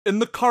In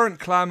the current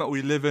climate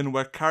we live in,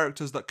 where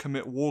characters that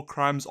commit war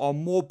crimes are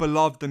more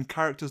beloved than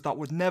characters that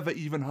would never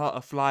even hurt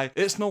a fly,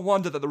 it's no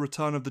wonder that the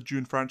return of the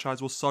Dune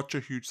franchise was such a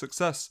huge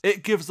success.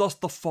 It gives us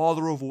the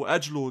father of all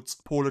edgelords,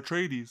 Paul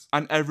Atreides,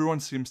 and everyone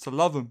seems to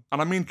love him.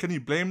 And I mean, can you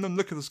blame them?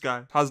 Look at this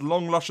guy. Has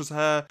long luscious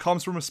hair,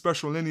 comes from a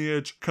special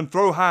lineage, can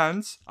throw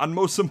hands, and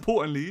most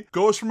importantly,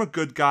 goes from a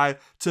good guy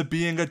to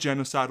being a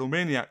genocidal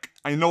maniac.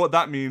 And you know what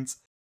that means?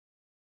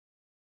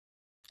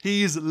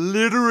 He's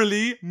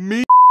literally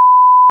me.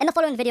 In the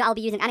following video, I'll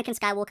be using Anakin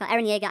Skywalker,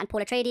 Eren Jaeger, and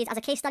Paul Atreides as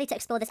a case study to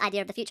explore this idea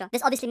of the future.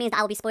 This obviously means that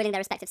I will be spoiling their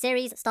respective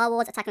series, Star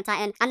Wars, Attack on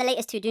Titan, and the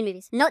latest 2 Dune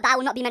movies. Note that I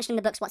will not be mentioning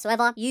the books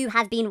whatsoever. You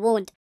have been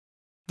warned.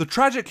 The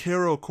tragic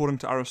hero, according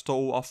to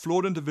Aristotle, are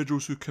flawed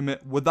individuals who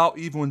commit, without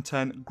evil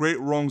intent, great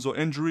wrongs or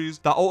injuries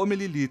that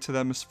ultimately lead to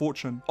their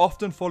misfortune,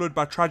 often followed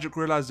by tragic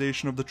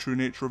realization of the true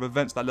nature of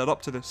events that led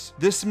up to this.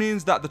 This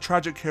means that the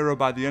tragic hero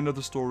by the end of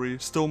the story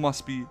still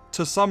must be,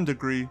 to some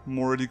degree,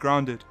 morally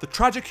grounded. The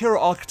tragic hero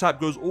archetype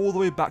goes all the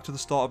way back to the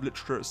start of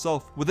literature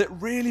itself, with it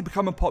really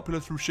becoming popular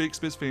through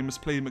Shakespeare's famous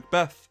play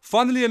Macbeth.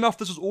 Funnily enough,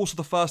 this was also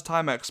the first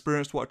time I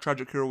experienced what a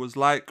tragic hero was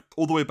like,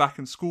 all the way back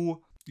in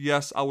school.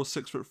 Yes, I was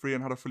 6'3"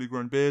 and had a fully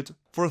grown beard.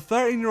 For a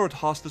 13-year-old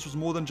Huss, this was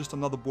more than just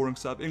another boring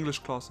set of English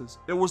classes.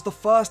 It was the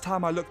first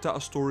time I looked at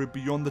a story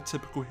beyond the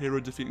typical hero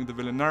defeating the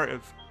villain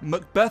narrative.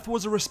 Macbeth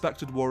was a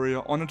respected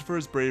warrior, honoured for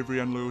his bravery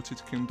and loyalty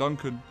to King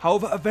Duncan.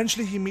 However,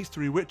 eventually he meets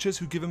 3 witches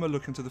who give him a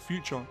look into the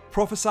future,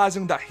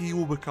 prophesizing that he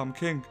will become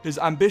king. His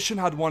ambition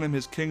had won him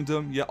his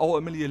kingdom, yet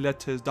ultimately it led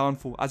to his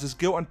downfall, as his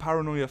guilt and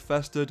paranoia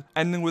festered,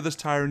 ending with his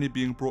tyranny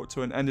being brought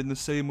to an end in the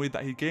same way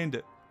that he gained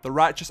it: the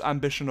righteous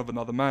ambition of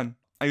another man.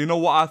 And you know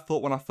what I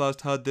thought when I first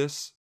heard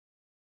this?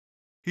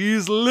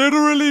 He's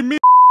literally me.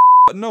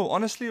 But no,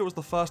 honestly, it was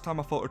the first time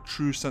I felt a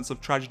true sense of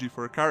tragedy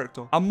for a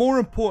character. And more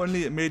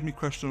importantly, it made me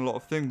question a lot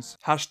of things.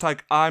 Hashtag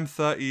I'm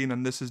 13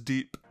 and this is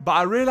deep. But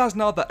I realised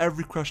now that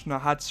every question I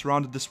had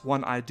surrounded this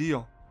one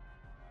idea: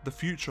 the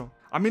future.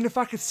 I mean, if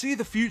I could see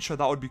the future,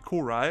 that would be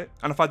cool, right?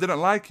 And if I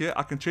didn't like it,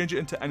 I can change it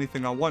into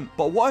anything I want.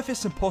 But what if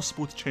it's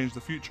impossible to change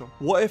the future?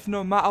 What if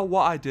no matter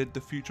what I did,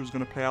 the future was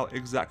going to play out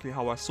exactly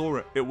how I saw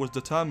it? It was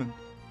determined.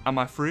 Am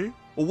I free?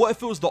 Or what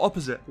if it was the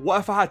opposite? What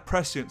if I had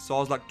prescience, so I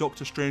was like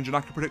Doctor Strange and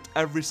I could predict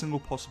every single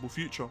possible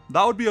future?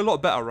 That would be a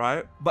lot better,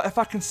 right? But if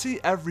I can see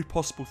every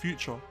possible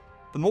future,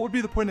 then what would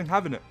be the point in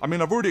having it? I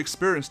mean, I've already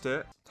experienced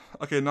it.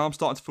 Okay, now I'm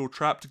starting to feel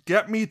trapped.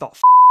 Get me the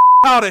f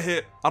out of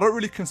here. I don't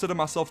really consider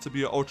myself to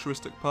be an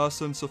altruistic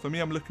person, so for me,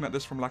 I'm looking at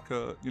this from like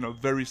a,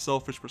 very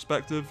selfish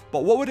perspective.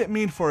 But what would it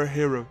mean for a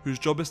hero whose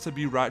job is to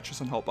be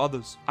righteous and help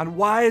others? And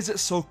why is it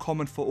so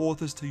common for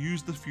authors to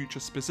use the future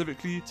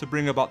specifically to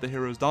bring about the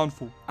hero's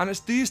downfall? And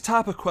it's these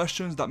type of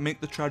questions that make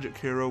the tragic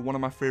hero one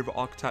of my favorite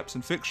archetypes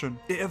in fiction.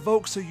 It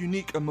evokes a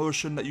unique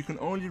emotion that you can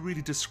only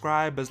really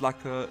describe as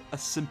like a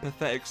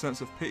sympathetic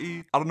sense of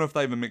pity. I don't know if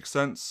that even makes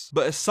sense,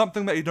 but it's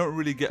something that you don't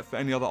really get for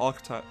any other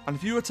archetype. And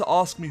if you were to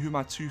ask me who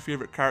my 2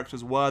 favorite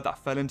characters were that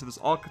fell into this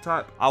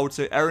archetype, I would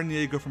say Eren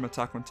Jaeger from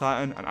Attack on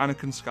Titan and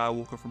Anakin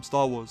Skywalker from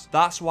Star Wars.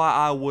 That's why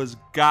I was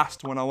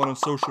gassed when I went on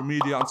social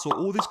media and saw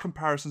all these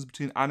comparisons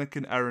between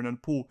Anakin, Eren,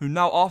 and Paul, who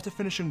now, after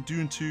finishing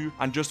Dune 2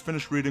 and just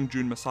finished reading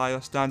Dune Messiah,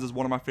 stands as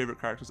one of my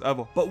favorite characters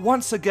ever. But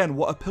once again,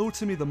 what appealed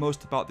to me the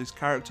most about these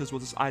characters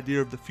was this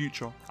idea of the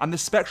future and the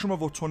spectrum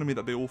of autonomy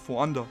that they all fall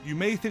under. You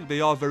may think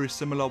they are very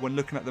similar when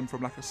looking at them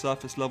from like a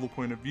surface level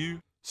point of view.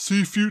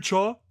 See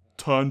future,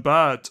 turn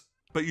bad.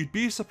 But you'd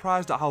be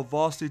surprised at how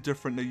vastly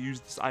different they use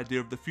this idea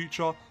of the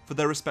future for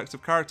their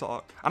respective character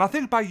arc. And I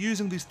think by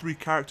using these 3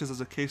 characters as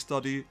a case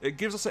study, it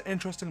gives us an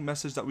interesting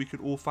message that we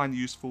could all find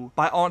useful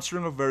by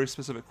answering a very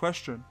specific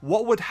question.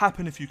 What would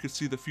happen if you could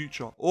see the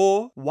future?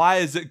 Or why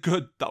is it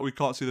good that we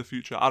can't see the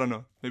future? I don't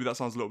know. Maybe that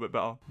sounds a little bit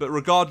better. But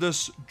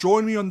regardless,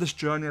 join me on this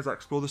journey as I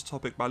explore this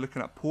topic by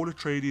looking at Paul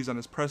Atreides and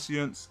his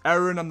prescience,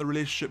 Eren and the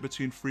relationship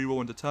between free will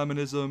and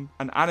determinism,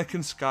 and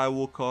Anakin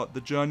Skywalker,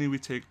 the journey we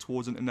take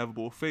towards an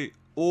inevitable fate.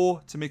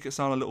 Or, to make it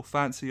sound a little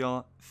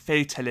fancier,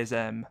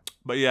 fatalism.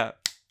 But yeah,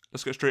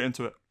 let's get straight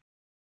into it.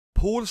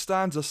 Paul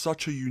stands as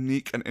such a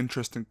unique and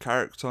interesting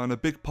character, and a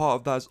big part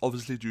of that is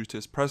obviously due to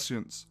his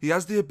prescience. He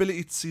has the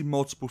ability to see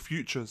multiple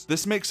futures.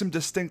 This makes him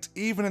distinct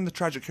even in the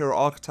tragic hero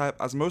archetype,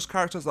 as most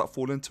characters that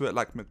fall into it,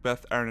 like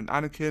Macbeth, Eren, and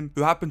Anakin,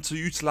 who happen to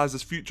utilize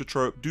this future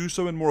trope, do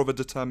so in more of a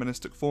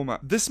deterministic format.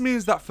 This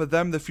means that for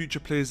them, the future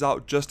plays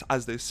out just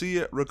as they see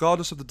it,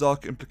 regardless of the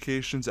dark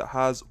implications it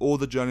has or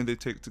the journey they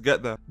take to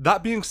get there.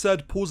 That being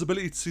said, Paul's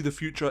ability to see the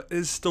future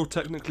is still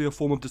technically a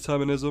form of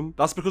determinism.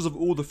 That's because of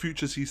all the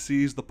futures he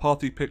sees, the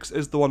path he picks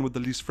is the one with the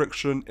least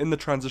friction in the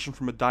transition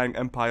from a dying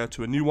empire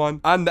to a new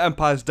one, and the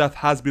empire's death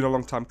has been a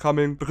long time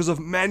coming because of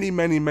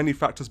many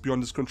factors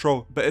beyond his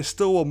control. But it's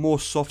still a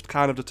more soft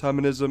kind of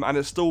determinism, and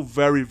it's still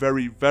very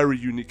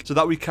unique, so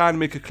that we can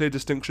make a clear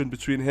distinction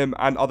between him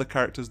and other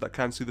characters that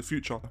can see the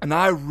future. And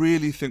I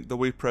really think the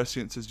way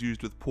prescience is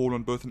used with Paul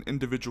on both an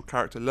individual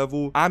character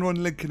level and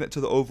when linking it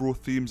to the overall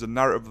themes and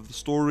narrative of the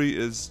story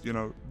is,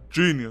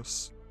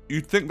 genius.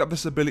 You'd think that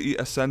this ability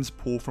ascends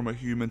Paul from a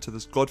human to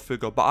this god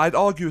figure, but I'd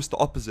argue it's the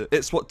opposite.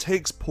 It's what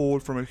takes Paul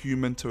from a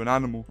human to an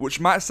animal,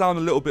 which might sound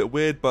a little bit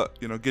weird, but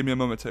give me a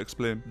moment to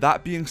explain.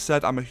 That being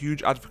said, I'm a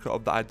huge advocate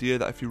of the idea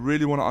that if you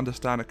really want to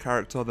understand a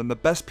character, then the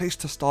best place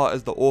to start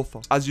is the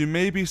author, as you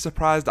may be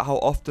surprised at how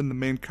often the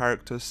main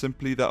character is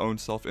simply their own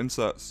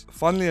self-inserts.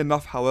 Funnily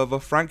enough, however,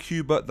 Frank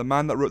Herbert, the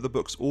man that wrote the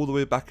books all the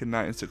way back in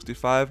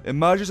 1965,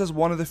 emerges as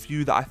one of the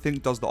few that I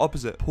think does the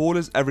opposite. Paul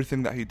is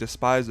everything that he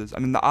despises,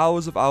 and in the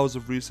hours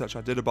of research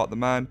I did about the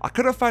man, I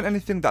couldn't find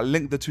anything that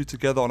linked the two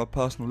together on a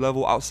personal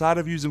level outside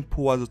of using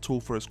Paul as a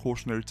tool for his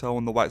cautionary tale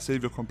on the white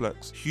savior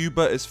complex.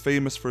 Herbert is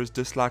famous for his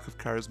dislike of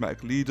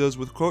charismatic leaders,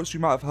 with quotes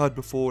you might have heard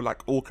before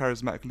like all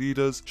charismatic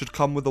leaders should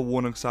come with a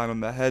warning sign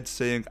on their head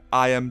saying,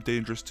 "I am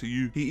dangerous to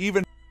you." He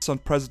even on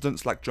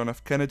presidents like John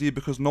F. Kennedy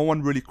because no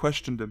one really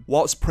questioned him,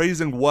 whilst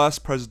praising worse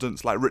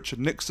presidents like Richard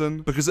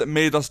Nixon because it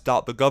made us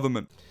doubt the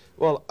government.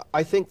 Well,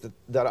 I think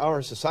that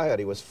our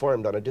society was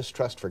formed on a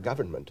distrust for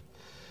government,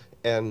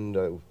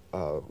 and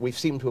we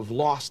seem to have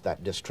lost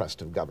that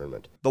distrust of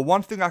government. The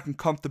one thing I can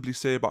comfortably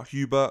say about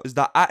Herbert is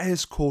that at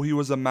his core he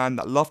was a man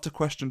that loved to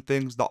question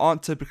things that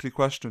aren't typically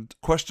questioned,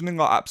 questioning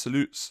our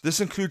absolutes. This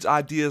includes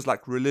ideas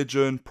like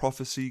religion,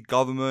 prophecy,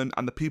 government,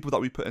 and the people that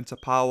we put into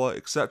power,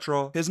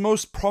 etc. His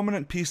most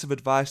prominent piece of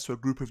advice to a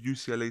group of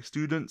UCLA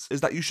students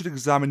is that you should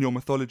examine your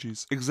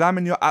mythologies,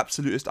 examine your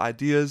absolutist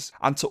ideas,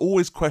 and to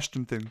always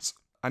question things.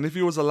 And if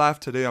he was alive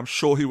today, I'm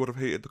sure he would have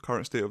hated the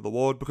current state of the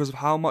world because of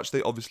how much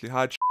they obviously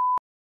hide.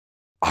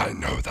 I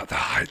know that they're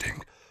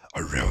hiding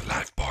a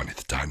real-life Barney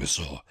the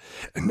dinosaur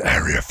in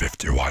Area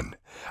 51.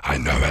 I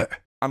know it.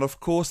 And of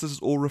course this is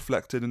all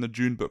reflected in the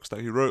Dune books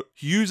that he wrote.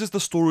 He uses the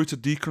story to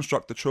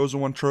deconstruct the Chosen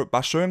One trope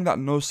by showing that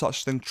no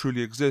such thing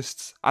truly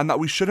exists, and that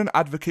we shouldn't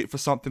advocate for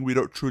something we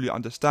don't truly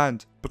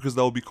understand, because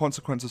there will be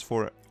consequences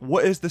for it.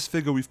 What is this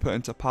figure we've put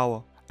into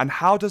power? And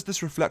how does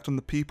this reflect on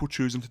the people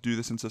choosing to do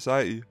this in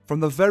society? From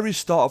the very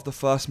start of the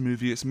first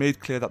movie, it's made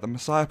clear that the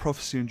Messiah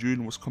prophecy in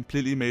Dune was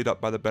completely made up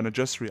by the Bene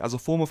Gesserit as a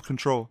form of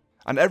control.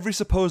 And every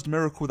supposed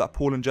miracle that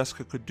Paul and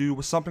Jessica could do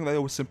was something that they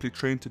were simply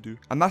trained to do.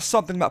 And that's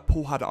something that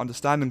Paul had an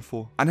understanding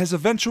for. And his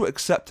eventual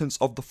acceptance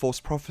of the false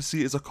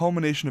prophecy is a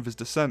culmination of his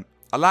descent.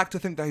 I like to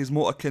think that he's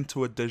more akin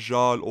to a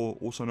Dajjal, or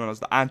also known as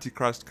the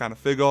Antichrist kind of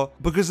figure,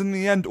 because in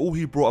the end all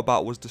he brought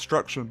about was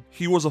destruction.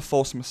 He was a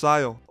false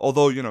messiah,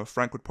 although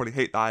Frank would probably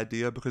hate the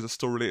idea because it's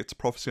still related to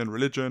prophecy and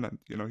religion, and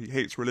he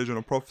hates religion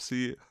and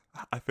prophecy,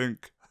 I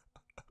think.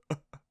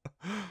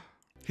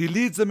 He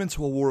leads them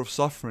into a war of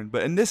suffering,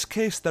 but in this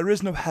case there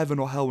is no heaven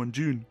or hell in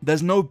Dune.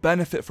 There's no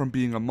benefit from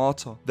being a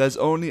martyr. There's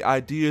only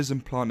ideas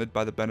implanted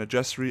by the Bene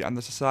Gesserit and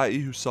the society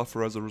who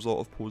suffer as a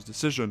result of Paul's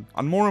decision,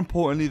 and more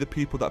importantly the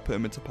people that put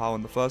him into power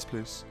in the first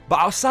place. But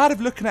outside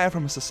of looking at it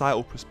from a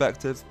societal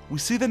perspective, we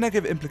see the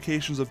negative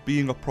implications of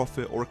being a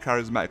prophet or a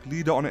charismatic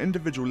leader on an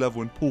individual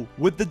level in Paul,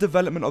 with the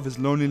development of his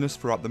loneliness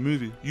throughout the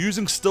movie.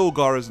 Using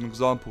Stilgar as an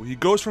example, he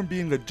goes from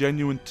being a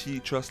genuine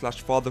teacher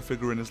slash father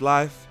figure in his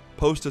life,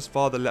 post his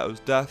father Leto's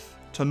death,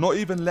 to not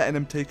even letting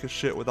him take a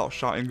shit without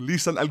shouting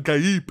Lisan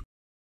al-Gaib.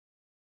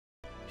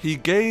 He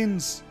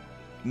gains...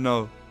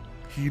 no.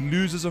 He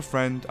loses a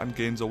friend and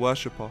gains a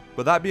worshipper.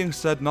 But that being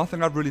said,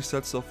 nothing I've really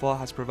said so far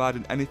has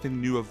provided anything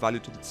new of value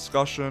to the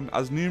discussion,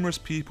 as numerous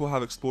people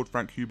have explored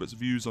Frank Herbert's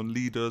views on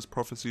leaders,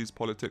 prophecies,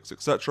 politics,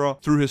 etc.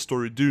 through his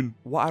story Dune.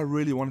 What I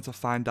really wanted to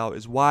find out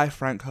is why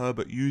Frank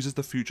Herbert uses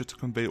the future to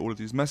convey all of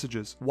these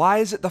messages. Why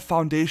is it the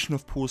foundation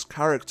of Paul's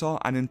character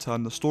and in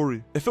turn the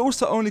story? If it was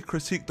to only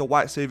critique the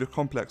white savior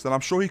complex, then I'm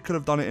sure he could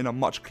have done it in a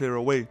much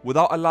clearer way,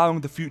 without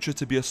allowing the future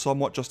to be a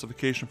somewhat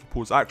justification for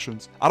Paul's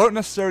actions. I don't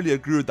necessarily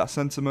agree with that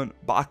sentiment,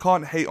 but I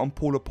can't hate on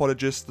Paul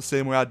apologists the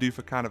same way I do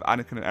for kind of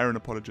Anakin and Eren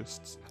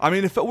apologists. I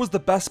mean, if it was the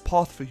best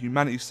path for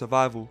humanity's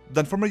survival,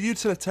 then from a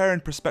utilitarian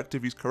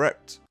perspective he's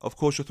correct. Of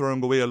course you're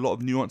throwing away a lot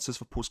of nuances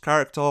for Paul's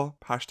character,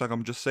 hashtag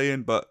I'm just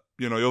saying, but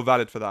you're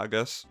valid for that, I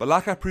guess. But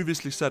like I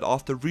previously said,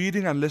 after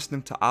reading and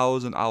listening to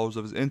hours and hours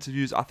of his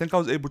interviews, I think I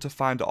was able to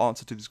find the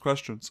answer to these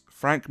questions.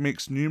 Frank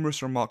makes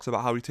numerous remarks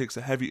about how he takes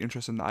a heavy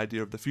interest in the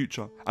idea of the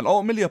future, and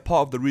ultimately a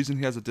part of the reason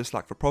he has a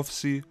dislike for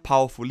prophecy,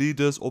 powerful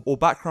leaders, or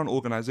background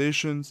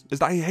organizations is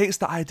that he hates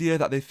the idea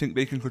that they think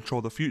they can control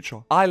the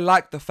future. I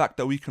like the fact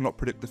that we cannot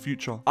predict the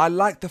future. I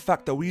like the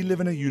fact that we live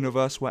in a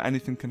universe where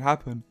anything can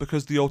happen,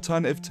 because the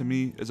alternative to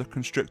me is a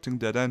constricting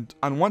dead end.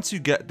 And once you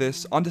get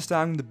this,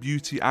 understanding the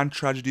beauty and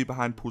tragedy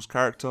behind Paul's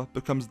character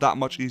becomes that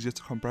much easier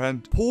to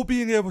comprehend. Paul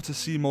being able to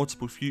see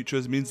multiple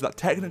futures means that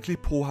technically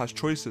Paul has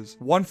choices.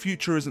 One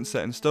future isn't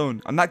set in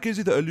stone, and that gives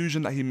you the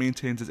illusion that he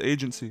maintains his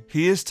agency.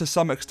 He is to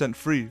some extent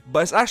free,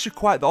 but it's actually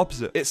quite the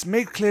opposite. It's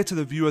made clear to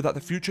the viewer that the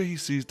future he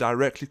sees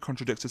directly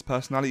contradicts his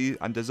personality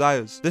and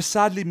desires. This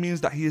sadly means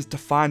that he is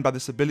defined by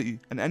this ability,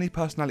 and any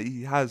personality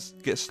he has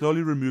gets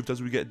slowly removed as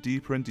we get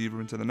deeper and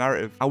deeper into the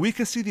narrative. And we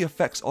can see the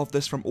effects of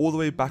this from all the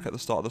way back at the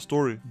start of the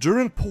story.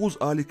 During Paul's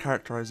early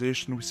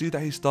characterization, we see that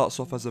he's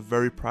starts off as a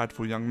very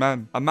prideful young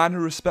man, a man who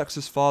respects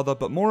his father,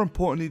 but more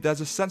importantly,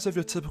 there's a sense of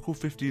your typical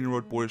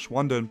 15-year-old boyish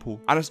wonder in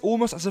Paul. And it's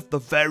almost as if the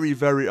very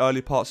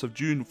early parts of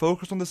Dune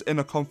focused on this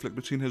inner conflict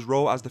between his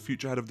role as the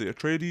future head of the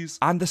Atreides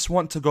and this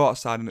want to go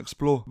outside and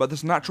explore. But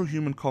this natural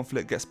human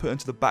conflict gets put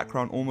into the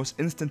background almost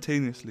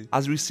instantaneously,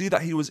 as we see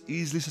that he was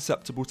easily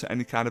susceptible to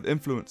any kind of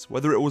influence,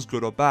 whether it was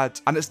good or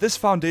bad. And it's this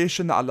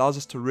foundation that allows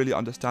us to really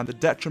understand the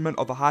detriment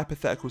of a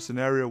hypothetical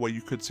scenario where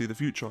you could see the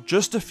future.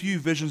 Just a few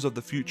visions of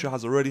the future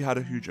has already had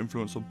a huge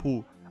influence on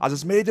Paul, as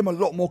it's made him a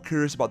lot more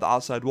curious about the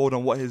outside world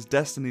and what his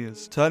destiny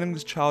is, turning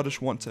this childish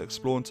want to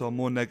explore into a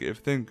more negative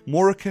thing,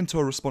 more akin to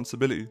a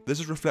responsibility. This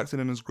is reflected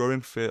in his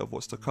growing fear of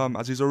what's to come,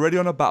 as he's already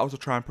on a battle to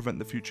try and prevent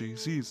the future he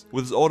sees,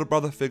 with his older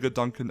brother figure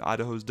Duncan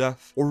Idaho's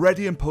death,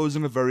 already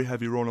imposing a very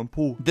heavy role on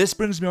Paul. This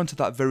brings me onto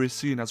that very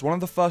scene, as one of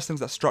the first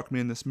things that struck me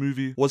in this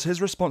movie was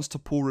his response to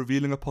Paul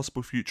revealing a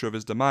possible future of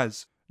his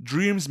demise.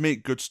 Dreams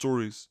make good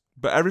stories,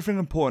 but everything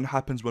important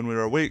happens when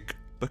we're awake,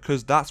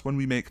 because that's when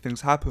we make things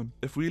happen.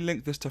 If we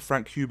link this to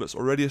Frank Hubert's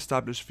already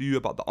established view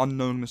about the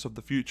unknownness of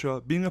the future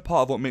being a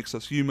part of what makes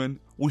us human,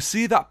 we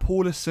see that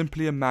Paul is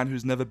simply a man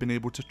who's never been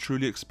able to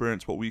truly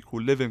experience what we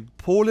call living.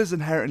 Paul is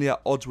inherently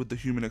at odds with the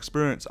human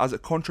experience, as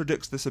it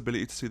contradicts this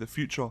ability to see the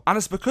future. And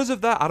it's because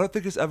of that, I don't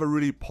think it's ever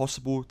really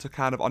possible to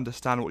kind of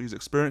understand what he's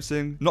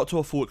experiencing, not to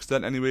a full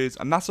extent anyways,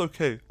 and that's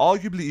okay.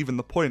 Arguably even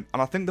the point,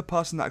 and I think the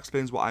person that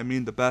explains what I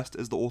mean the best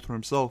is the author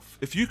himself.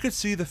 If you could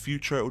see the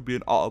future, it would be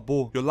an utter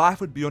bore. Your life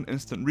would be on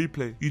instant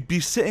replay. You'd be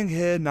sitting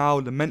here now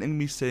lamenting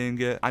me saying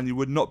it, and you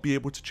would not be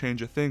able to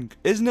change a thing.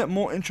 Isn't it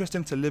more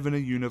interesting to live in a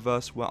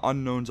universe where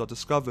unknowns are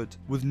discovered,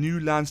 with new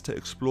lands to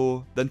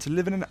explore, than to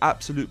live in an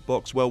absolute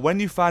box where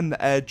when you find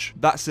the edge,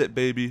 that's it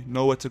baby,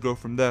 nowhere to go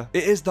from there.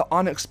 It is the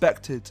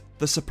unexpected,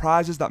 the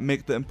surprises that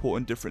make the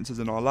important differences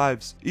in our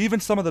lives, even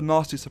some of the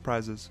nasty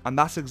surprises, and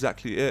that's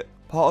exactly it.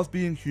 Part of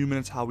being human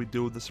is how we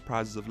deal with the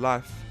surprises of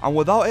life, and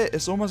without it,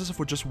 it's almost as if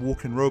we're just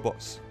walking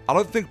robots. I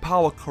don't think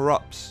power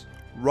corrupts.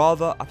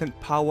 Rather, I think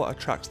power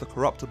attracts the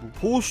corruptible.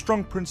 Paul's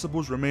strong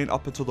principles remain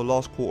up until the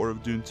last quarter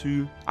of Dune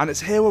 2, and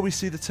it's here where we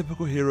see the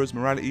typical hero's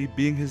morality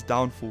being his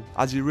downfall,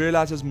 as he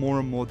realizes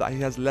more and more that he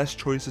has less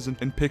choices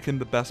in picking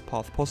the best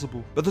path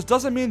possible. But this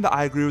doesn't mean that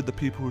I agree with the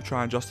people who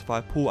try and justify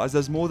Paul, as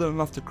there's more than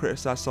enough to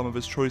criticize some of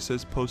his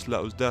choices post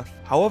Leto's death.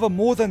 However,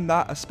 more than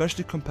that,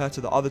 especially compared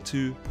to the other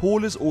two,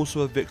 Paul is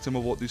also a victim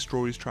of what these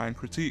stories try and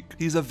critique.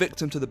 He's a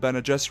victim to the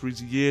Bene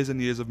Gesserit's years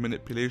and years of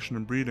manipulation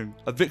and breeding,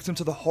 a victim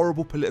to the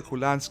horrible political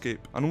landscape,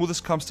 and all this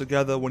comes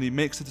together when he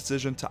makes the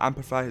decision to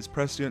amplify his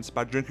prescience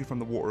by drinking from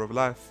the water of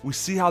life. We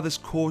see how this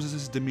causes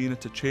his demeanor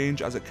to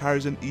change, as it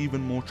carries an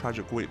even more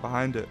tragic weight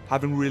behind it,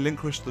 having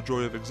relinquished the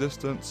joy of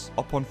existence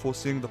upon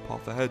foreseeing the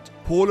path ahead.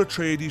 Paul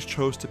Atreides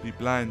chose to be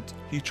blind.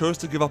 He chose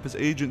to give up his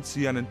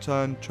agency and in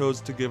turn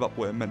chose to give up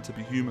what it meant to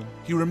be human.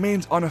 He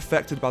remains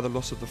unaffected by the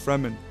loss of the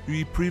Fremen, who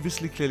he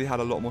previously clearly had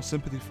a lot more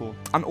sympathy for,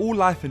 and all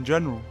life in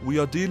general. We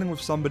are dealing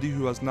with somebody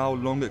who has now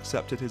long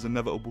accepted his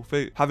inevitable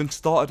fate, having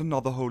started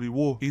another holy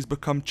war. He's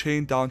become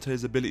chained down to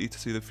his ability to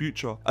see the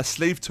future, a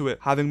slave to it,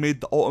 having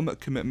made the ultimate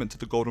commitment to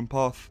the golden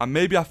path. And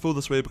maybe I feel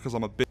this way because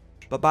I'm a bitch,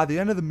 but by the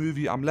end of the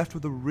movie, I'm left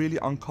with a really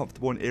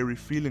uncomfortable and eerie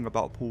feeling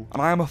about Paul,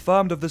 and I am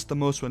affirmed of this the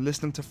most when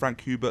listening to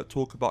Frank Hubert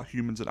talk about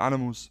humans and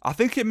animals. I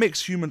think it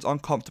makes humans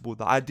uncomfortable,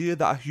 the idea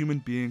that a human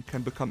being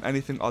can become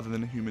anything other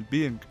than a human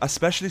being,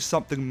 especially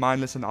something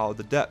mindless and out of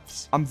the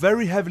depths. I'm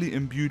very heavily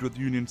imbued with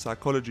Jungian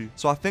psychology,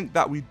 so I think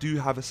that we do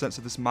have a sense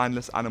of this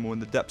mindless animal in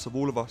the depths of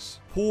all of us.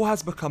 Paul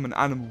has become an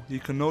animal. He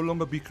can no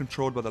longer be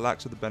controlled by the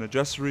likes of the Bene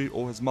Gesserit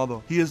or his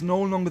mother. He is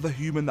no longer the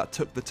human that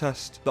took the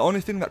test. The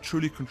only thing that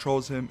truly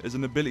controls him is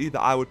an ability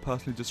that I would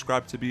personally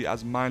describe to be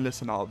as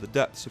mindless and out of the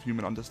depths of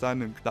human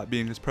understanding, that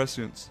being his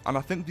prescience. And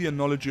I think the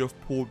analogy of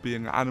Paul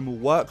being an animal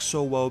works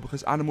so well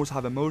because animals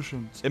have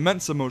emotions,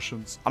 immense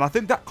emotions, and I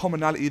think that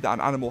commonality that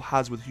an animal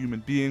has with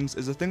human beings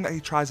is a thing that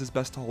he tries his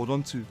best to hold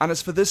on to. And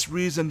it's for this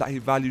reason that he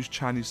values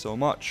Chani so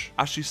much,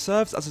 as she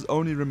serves as his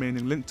only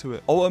remaining link to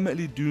it.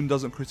 Ultimately, Dune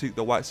doesn't critique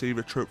the white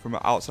savior trope from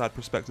an outside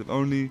perspective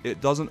only.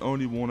 It doesn't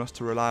only warn us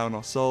to rely on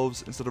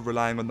ourselves instead of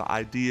relying on the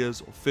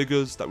ideas or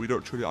figures that we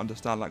don't truly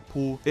understand like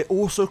Paul. It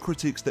also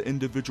critiques the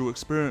individual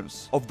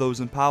experience of those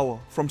in power,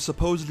 from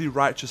supposedly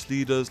righteous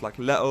leaders like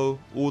Leto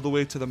all the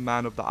way to the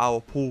man of the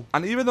hour Paul.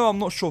 And even though I'm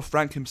not sure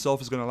Frank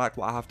himself is going to like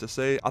what I have to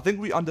say, I think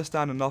we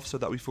understand enough so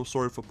that we feel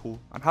sorry for Paul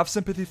and have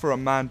sympathy for a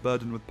man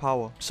burdened with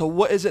power. So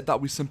what is it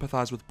that we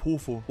sympathize with Paul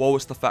for? Well,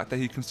 it's the fact that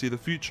he can see the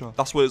future.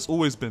 That's what it's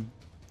always been.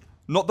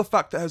 Not the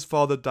fact that his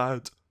father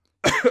died.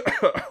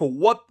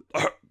 What?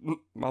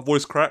 My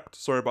voice cracked,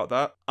 sorry about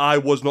that. I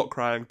was not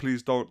crying,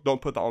 please don't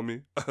put that on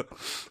me.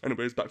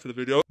 Anyways, back to the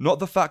video. Not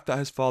the fact that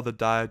his father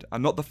died,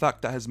 and not the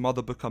fact that his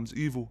mother becomes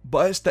evil,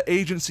 but it's the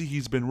agency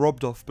he's been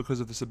robbed of because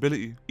of this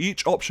ability.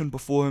 Each option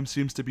before him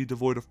seems to be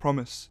devoid of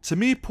promise. To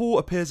me, Paul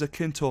appears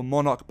akin to a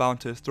monarch bound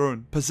to his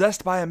throne,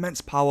 possessed by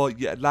immense power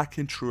yet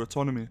lacking true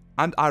autonomy.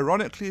 And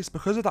ironically, it's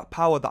because of that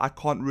power that I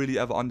can't really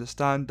ever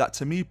understand that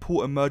to me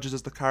Paul emerges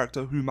as the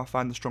character whom I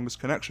find the strongest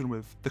connection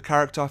with, the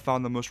character I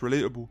found the most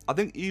relatable. I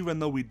think even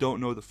though we we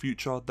don't know the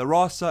future, there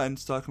are certain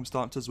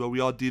circumstances where we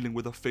are dealing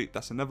with a fate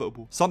that's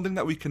inevitable, something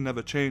that we can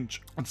never change,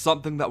 and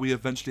something that we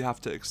eventually have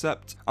to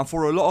accept. And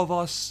for a lot of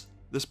us,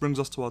 this brings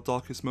us to our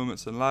darkest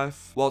moments in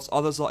life, whilst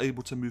others are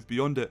able to move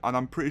beyond it, and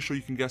I'm pretty sure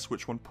you can guess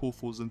which one Paul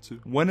falls into.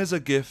 When is a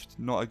gift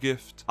not a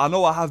gift? I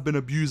know I have been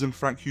abusing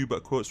Frank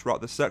Hubert quotes throughout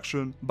this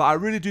section, but I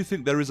really do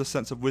think there is a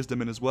sense of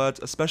wisdom in his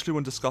words, especially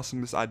when discussing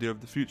this idea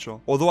of the future.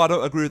 Although I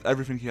don't agree with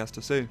everything he has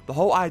to say. The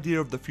whole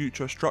idea of the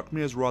future struck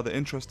me as rather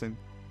interesting,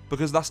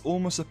 because that's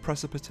almost a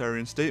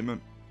precipitarian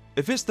statement.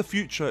 If it's the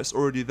future, it's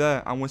already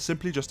there, and we're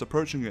simply just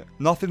approaching it.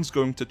 Nothing's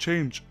going to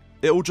change.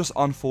 It will just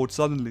unfold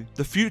suddenly.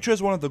 The future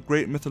is one of the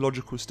great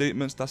mythological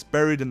statements that's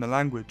buried in the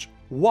language.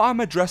 What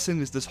I'm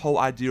addressing is this whole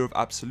idea of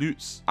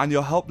absolutes, and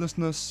your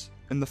helplessness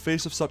in the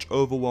face of such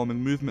overwhelming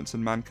movements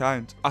in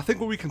mankind. I think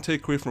what we can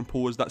take away from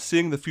Paul is that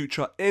seeing the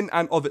future in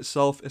and of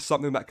itself is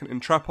something that can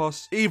entrap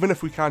us, even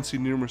if we can see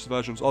numerous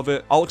versions of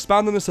it. I'll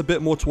expand on this a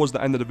bit more towards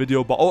the end of the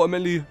video, but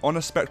ultimately, on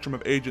a spectrum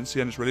of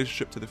agency and its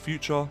relationship to the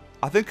future,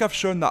 I think I've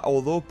shown that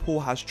although Paul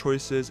has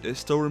choices, it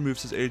still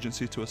removes his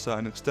agency to a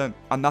certain extent.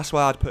 And that's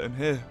why I'd put him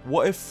here.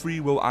 What if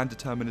free will and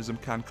determinism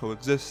can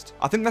coexist?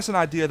 I think that's an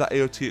idea that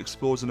AOT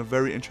explores in a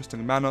very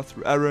interesting manner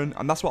through Eren,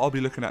 and that's what I'll be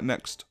looking at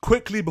next.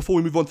 Quickly, before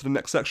we move on to the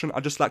next section,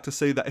 I'd just like to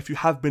say that if you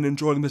have been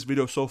enjoying this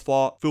video so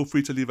far, feel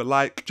free to leave a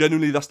like.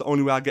 Genuinely, that's the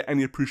only way I get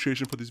any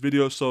appreciation for these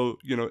videos, so,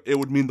 you know, it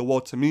would mean the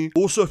world to me.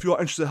 Also, if you are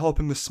interested in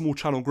helping this small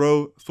channel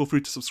grow, feel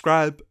free to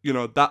subscribe. You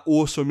know, that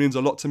also means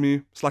a lot to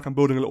me. It's like I'm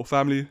building a little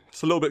family.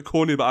 It's a little bit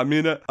corny, but I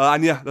mean it.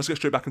 And yeah, let's get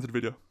straight back into the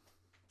video.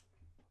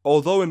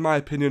 Although in my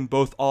opinion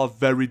both are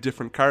very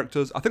different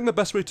characters, I think the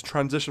best way to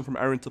transition from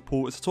Eren to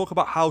Paul is to talk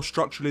about how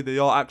structurally they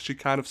are actually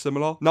kind of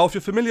similar. Now if you're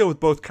familiar with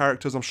both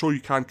characters, I'm sure you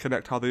can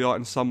connect how they are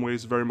in some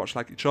ways very much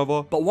like each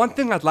other, but one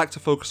thing I'd like to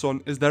focus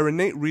on is their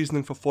innate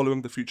reasoning for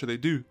following the future they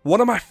do. One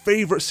of my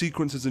favourite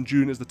sequences in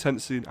Dune is the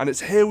tent scene, and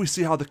it's here we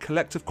see how the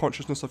collective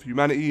consciousness of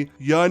humanity,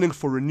 yearning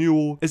for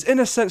renewal, is in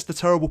a sense the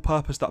terrible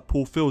purpose that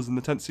Paul feels in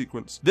the tent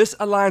sequence. This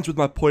aligns with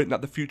my point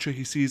that the future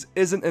he sees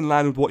isn't in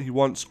line with what he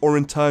wants, or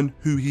in turn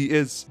who he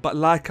is. But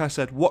like I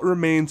said, what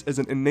remains is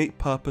an innate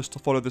purpose to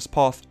follow this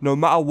path, no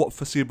matter what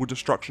foreseeable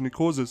destruction he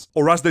causes.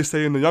 Or as they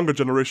say in the younger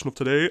generation of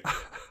today,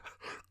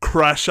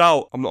 crash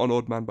out. I'm not an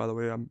old man, by the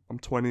way. I'm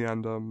 20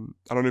 and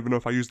I don't even know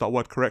if I used that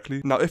word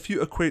correctly. Now, if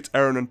you equate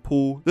Eren and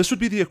Paul, this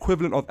would be the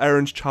equivalent of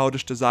Eren's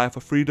childish desire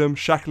for freedom,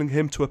 shackling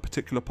him to a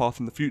particular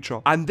path in the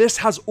future. And this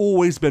has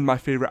always been my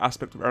favourite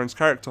aspect of Eren's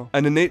character,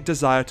 an innate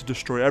desire to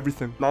destroy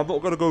everything. Now, I'm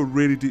not going to go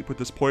really deep with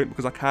this point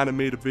because I kind of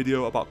made a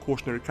video about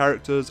cautionary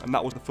characters and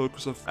that was the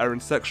focus of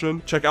Eren's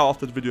section. Check it out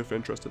after the video if you're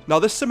interested. Now,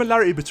 this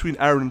similarity between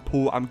Eren and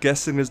Paul, I'm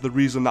guessing is the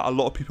reason that a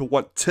lot of people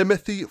want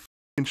Timothy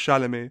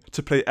Chalamet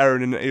to play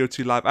Eren in an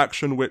AOT live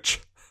action,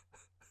 which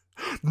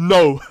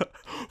no,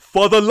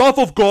 for the love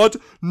of God,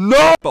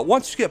 no! But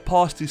once you get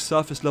past these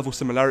surface level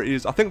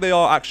similarities, I think they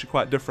are actually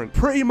quite different.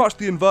 Pretty much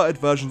the inverted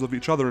versions of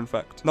each other, in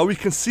fact. Now we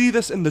can see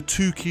this in the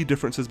two key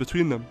differences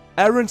between them.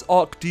 Eren's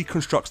arc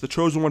deconstructs the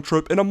Chosen One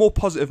trope in a more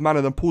positive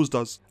manner than Paul's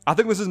does. I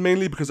think this is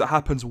mainly because it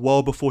happens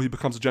well before he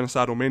becomes a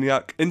genocidal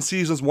maniac, in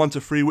seasons 1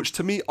 to 3, which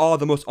to me are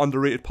the most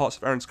underrated parts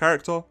of Eren's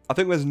character. I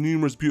think there's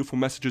numerous beautiful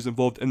messages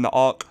involved in the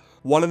arc.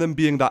 One of them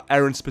being that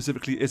Eren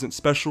specifically isn't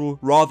special,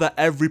 rather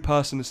every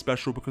person is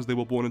special because they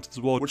were born into this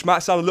world, which might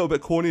sound a little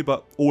bit corny,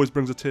 but always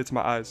brings a tear to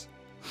my eyes.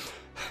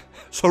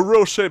 So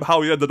real shame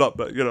how he ended up,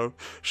 but you know,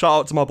 shout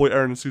out to my boy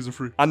Eren in season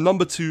 3. And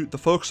number 2, the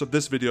focus of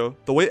this video,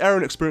 the way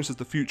Eren experiences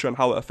the future and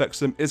how it affects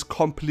him is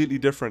completely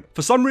different.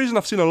 For some reason,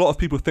 I've seen a lot of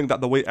people think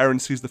that the way Eren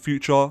sees the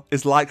future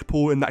is like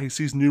Paul in that he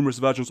sees numerous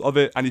versions of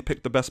it and he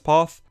picked the best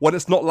path, when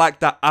it's not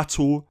like that at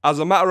all. As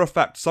a matter of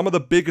fact, some of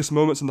the biggest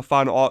moments in the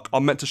final arc are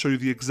meant to show you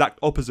the exact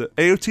opposite.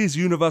 AOT's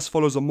universe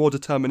follows a more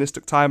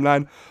deterministic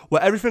timeline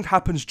where everything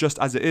happens just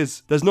as it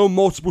is. There's no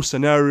multiple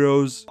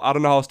scenarios, I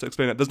don't know how else to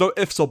explain it. There's no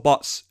ifs or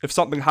buts. If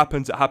something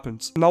happens, it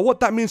happens. Now what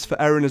that means for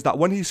Eren is that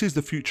when he sees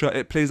the future,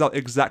 it plays out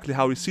exactly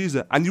how he sees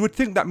it. And you would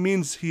think that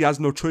means he has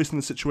no choice in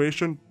the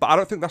situation, but I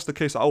don't think that's the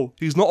case at all.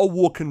 He's not a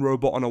walking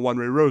robot on a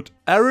one-way road.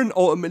 Eren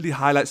ultimately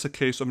highlights a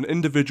case of an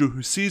individual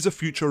who sees a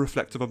future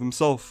reflective of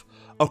himself.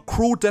 A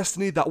cruel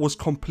destiny that was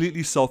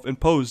completely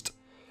self-imposed.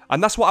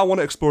 And that's what I want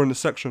to explore in this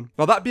section.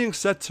 Now that being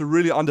said, to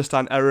really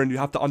understand Eren, you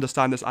have to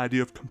understand this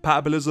idea of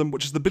compatibilism,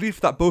 which is the belief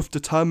that both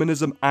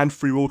determinism and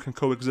free will can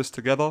coexist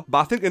together. But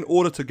I think in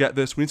order to get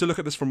this, we need to look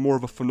at this from more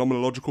of a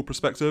phenomenological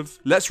perspective.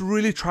 Let's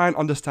really try and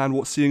understand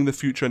what seeing the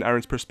future in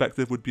Eren's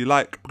perspective would be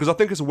like, because I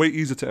think it's way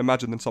easier to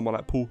imagine than someone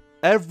like Paul.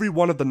 Every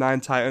one of the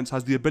 9 Titans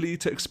has the ability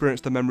to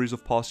experience the memories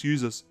of past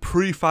users.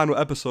 Pre-final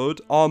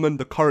episode, Armin,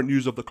 the current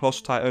user of the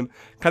Colossal Titan,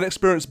 can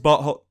experience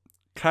Berthold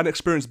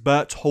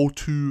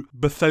to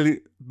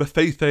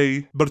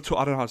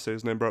I don't know how to say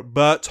his name, bro.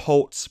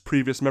 Bertholt's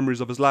previous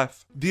memories of his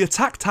life. The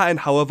Attack Titan,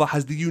 however,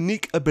 has the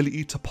unique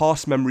ability to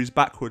pass memories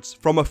backwards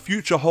from a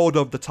future holder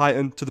of the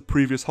Titan to the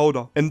previous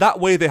holder. In that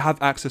way, they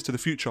have access to the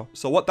future.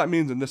 So what that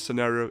means in this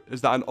scenario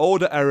is that an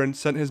older Eren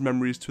sent his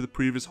memories to the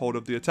previous holder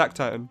of the Attack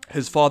Titan,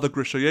 his father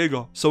Grisha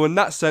Jaeger. So in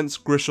that sense,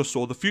 Grisha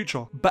saw the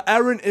future. But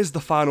Eren is the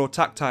final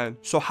Attack Titan.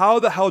 So how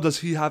the hell does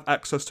he have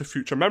access to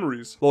future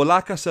memories? Well,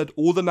 like I said,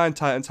 all the 9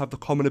 Titans have the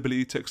common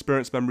ability to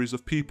experience memories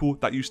of people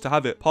that used to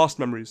have it, past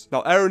memories.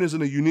 Now Eren is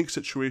in a unique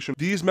situation.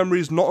 These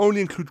memories not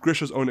only include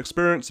Grisha's own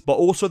experience, but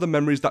also the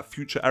memories that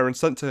future Eren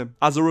sent to him.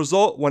 As a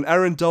result, when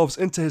Eren delves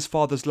into his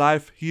father's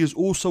life, he is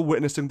also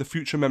witnessing the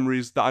future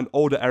memories that an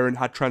older Eren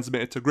had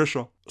transmitted to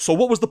Grisha. So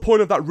what was the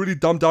point of that really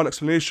dumbed down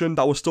explanation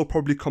that was still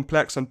probably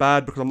complex and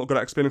bad because I'm not good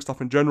at explaining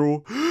stuff in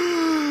general?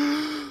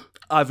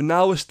 I've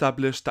now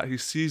established that he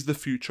sees the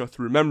future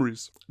through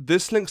memories.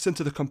 This links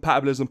into the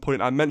compatibilism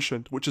point I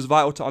mentioned, which is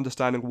vital to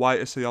understanding why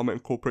Isayama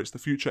incorporates the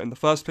future in the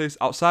first place,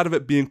 outside of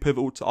it being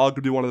pivotal to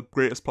arguably one of the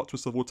greatest plot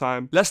twists of all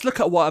time. Let's look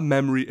at what a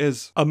memory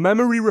is. A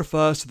memory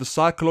refers to the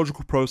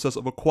psychological process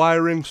of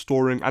acquiring,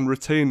 storing, and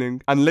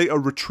retaining, and later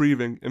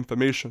retrieving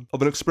information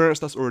of an experience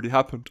that's already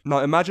happened.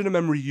 Now imagine a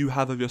memory you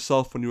have of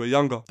yourself when you were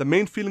younger. The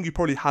main feeling you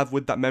probably have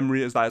with that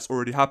memory is that it's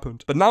already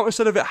happened. But now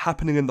instead of it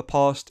happening in the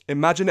past,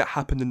 imagine it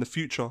happened in the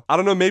future. I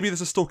don't know, maybe this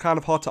is still kind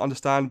of hard to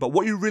understand, but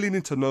what you really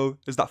need to know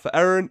is that for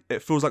Eren,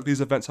 it feels like these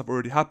events have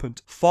already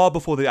happened, far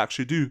before they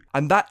actually do.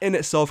 And that in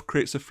itself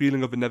creates a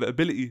feeling of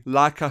inevitability.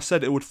 Like I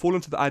said, it would fall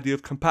into the idea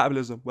of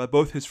compatibilism, where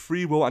both his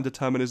free will and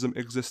determinism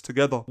exist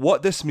together.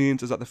 What this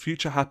means is that the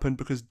future happened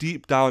because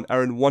deep down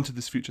Eren wanted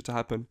this future to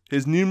happen.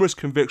 His numerous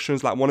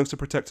convictions, like wanting to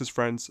protect his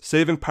friends,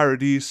 saving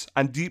Paradise,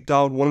 and deep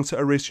down wanting to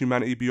erase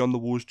humanity beyond the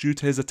walls due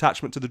to his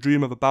attachment to the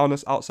dream of a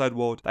boundless outside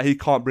world that he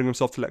can't bring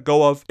himself to let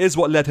go of, is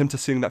what led him to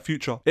seeing that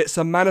future. It's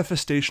a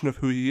manifestation of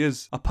who he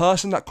is, a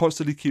person that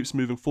constantly keeps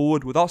moving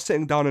forward without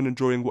sitting down and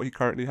enjoying what he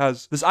currently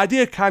has. This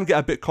idea can get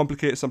a bit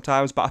complicated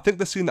sometimes, but I think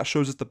the scene that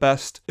shows us the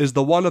best is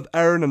the one of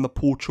Eren and the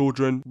poor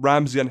children,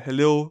 Ramsey and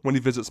Halil, when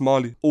he visits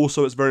Mali.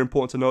 Also, it's very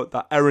important to note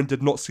that Eren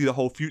did not see the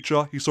whole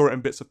future, he saw it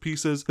in bits of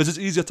pieces. This is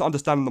easier to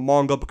understand in the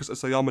manga because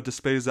Isayama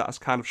displays it as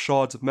kind of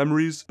shards of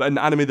memories, but in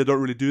the anime they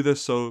don't really do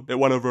this, so it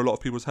went over a lot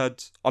of people's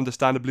heads,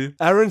 understandably.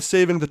 Eren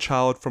saving the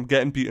child from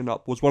getting beaten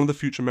up was one of the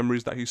future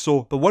memories that he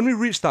saw, but when we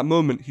reached that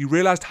moment, he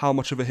realized how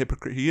much of a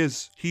hypocrite he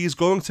is. He is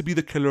going to be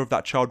the killer of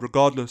that child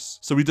regardless,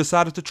 so he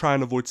decided to try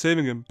and avoid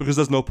saving him because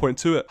there's no point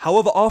to it.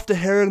 However, after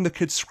hearing the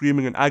kid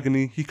screaming in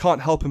agony, he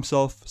can't help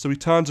himself, so he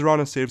turns around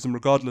and saves him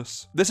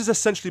regardless. This is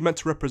essentially meant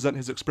to represent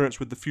his experience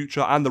with the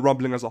future and the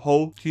rumbling as a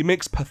whole. He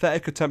makes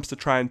pathetic attempts to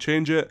try and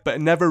change it, but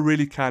it never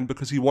really can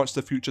because he wants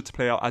the future to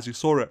play out as he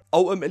saw it.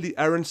 Ultimately,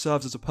 Eren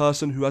serves as a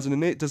person who has an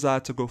innate desire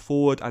to go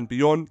forward and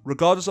beyond,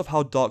 regardless of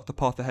how dark the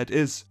path ahead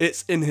is.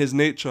 It's in his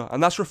nature,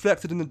 and that's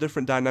reflected in the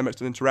different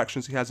dynamics and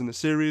interactions he has in the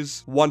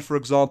series. One, for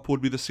example,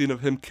 would be the scene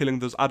of him killing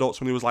those adults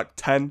when he was like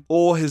 10,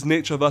 or his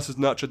nature versus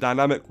nurture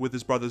dynamic with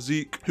his brother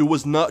Zeke, who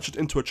was nurtured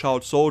into a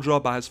child soldier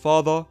by his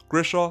father,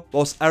 Grisha,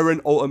 whilst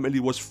Eren ultimately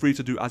was free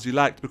to do as he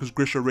liked because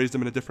Grisha raised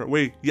him in a different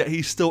way, yet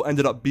he still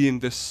ended up being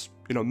this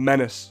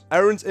menace.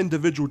 Eren's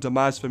individual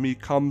demise for me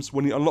comes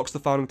when he unlocks the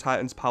Founding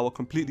Titan's power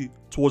completely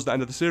towards the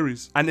end of the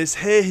series. And it's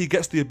here he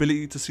gets the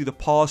ability to see the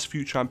past,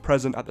 future, and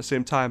present at the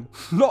same time.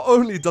 Not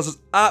only does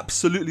it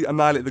absolutely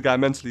annihilate the guy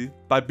mentally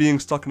by being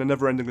stuck in a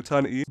never-ending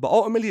eternity, but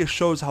ultimately it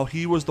shows how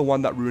he was the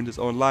one that ruined his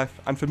own life.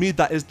 And for me,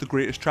 that is the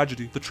greatest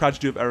tragedy, the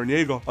tragedy of Eren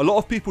Jaeger. A lot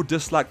of people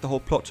dislike the whole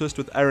plot twist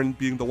with Eren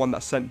being the one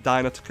that sent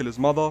Dinah to kill his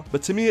mother,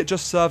 but to me it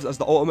just serves as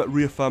the ultimate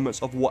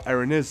reaffirmance of what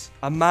Eren is.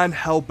 A man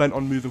hell-bent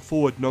on moving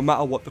forward no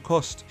matter what the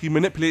cost. He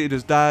manipulated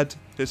his dad,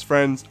 his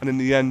friends, and in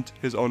the end,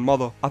 his own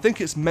mother. I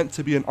think it's meant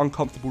to be an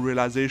uncomfortable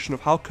realization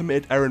of how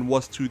committed Eren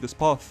was to this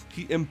path.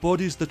 He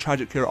embodies the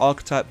tragic hero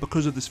archetype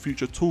because of this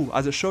future tool,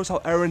 as it shows how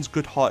Eren's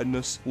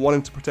good-heartedness,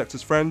 wanting to protect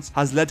his friends,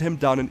 has led him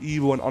down an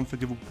evil and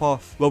unforgivable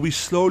path, where we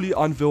slowly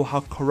unveil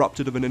how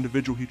corrupted of an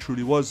individual he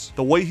truly was.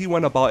 The way he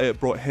went about it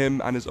brought him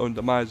and his own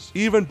demise,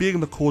 even being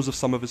the cause of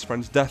some of his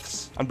friends'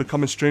 deaths, and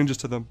becoming strangers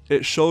to them.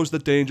 It shows the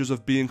dangers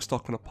of being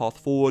stuck on a path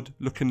forward,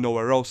 looking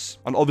nowhere else,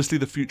 and obviously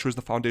the future is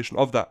the foundation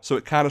of that, so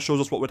it kind of shows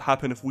us what would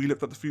happen if we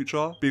looked at the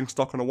future, being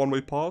stuck on a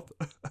one-way path.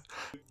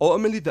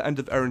 Ultimately, the end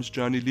of Eren's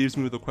journey leaves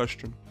me with a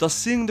question. Does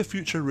seeing the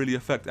future really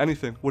affect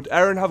anything? Would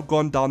Eren have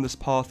gone down this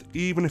path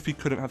even if he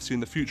couldn't have seen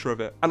the future of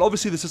it? And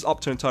obviously this is up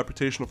to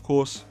interpretation, of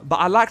course, but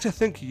I like to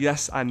think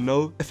yes and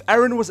no. If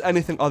Eren was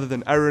anything other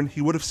than Eren,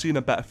 he would have seen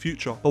a better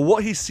future, but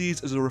what he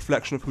sees is a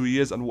reflection of who he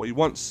is and what he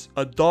wants.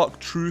 A dark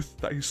truth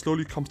that he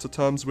slowly comes to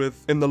terms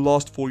with in the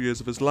last 4 years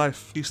of his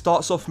life. He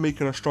starts off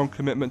making a strong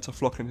commitment to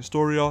Floch and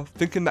Historia,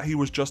 thinking that he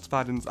was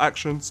justified in his actions,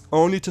 actions,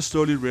 only to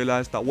slowly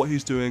realize that what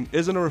he's doing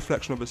isn't a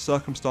reflection of his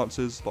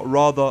circumstances, but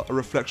rather a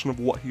reflection of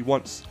what he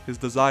wants, his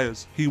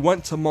desires. He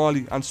went to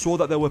Mali and saw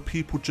that there were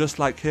people just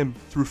like him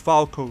through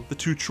Falco, the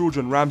two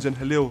children Ramsey and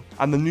Halil,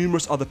 and the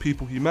numerous other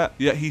people he met,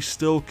 yet he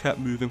still kept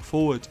moving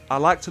forward. I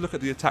like to look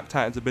at the Attack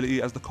Titan's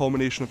ability as the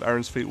culmination of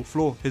Eren's fatal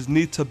flaw, his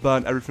need to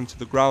burn everything to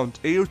the ground.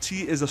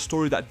 AOT is a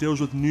story that deals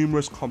with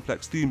numerous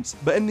complex themes,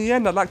 but in the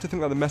end I'd like to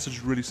think that the message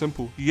is really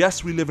simple.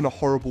 Yes, we live in a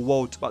horrible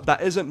world, but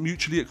that isn't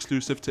mutually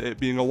exclusive to it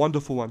being a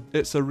wonderful one.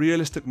 It's a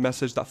realistic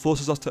message that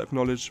forces us to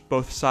acknowledge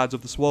both sides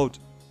of this world,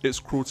 its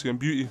cruelty and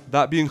beauty.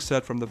 That being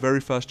said, from the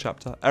very first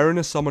chapter, Eren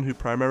is someone who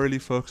primarily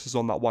focuses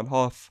on that one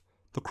half,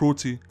 the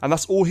cruelty, and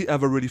that's all he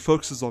ever really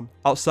focuses on,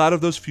 outside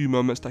of those few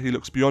moments that he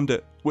looks beyond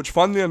it, which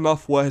funnily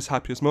enough were his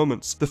happiest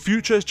moments. The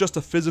future is just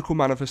a physical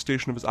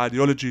manifestation of his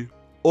ideology,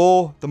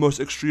 or the most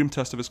extreme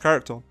test of his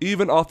character.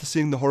 Even after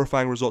seeing the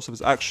horrifying results of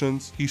his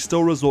actions, he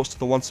still resorts to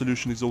the one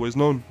solution he's always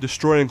known,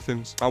 destroying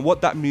things. And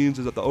what that means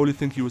is that the only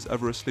thing he was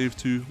ever a slave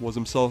to was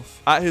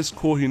himself. At his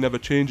core, he never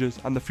changes,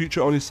 and the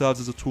future only serves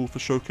as a tool for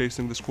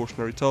showcasing this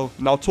cautionary tale.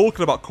 Now,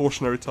 talking about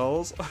cautionary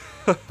tales,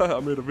 I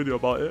made a video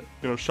about it.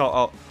 You know, shout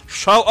out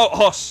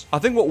Huss! I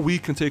think what we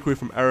can take away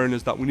from Eren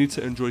is that we need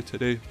to enjoy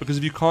today, because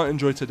if you can't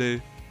enjoy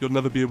today, you'll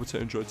never be able to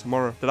enjoy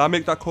tomorrow. Did I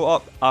make that quote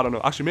up? I don't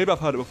know. Actually, maybe I've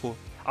heard it before.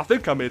 I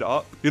think I made it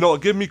up. You know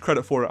what, give me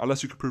credit for it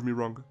unless you can prove me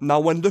wrong. Now,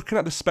 when looking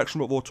at the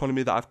spectrum of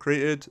autonomy that I've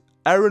created,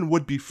 Eren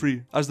would be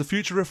free, as the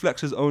future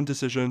reflects his own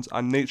decisions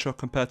and nature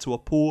compared to a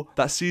Paul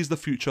that sees the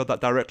future that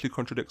directly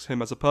contradicts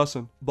him as a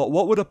person. But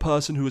what would a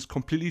person who is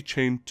completely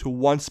chained to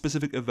one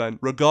specific event,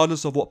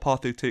 regardless of what path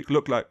they take,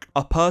 look like?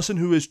 A person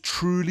who is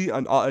truly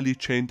and utterly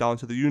chained down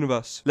to the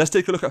universe. Let's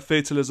take a look at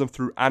fatalism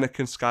through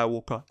Anakin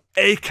Skywalker,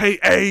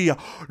 aka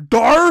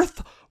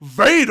Darth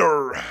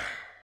Vader.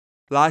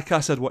 Like I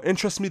said, what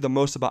interests me the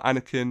most about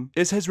Anakin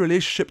is his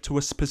relationship to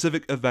a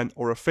specific event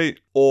or a fate,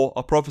 or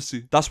a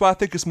prophecy. That's why I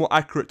think it's more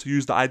accurate to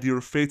use the idea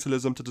of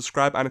fatalism to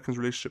describe Anakin's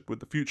relationship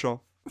with the future.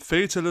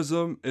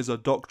 Fatalism is a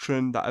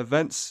doctrine that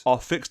events are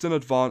fixed in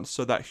advance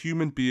so that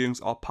human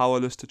beings are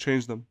powerless to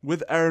change them.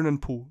 With Eren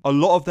and Paul, a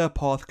lot of their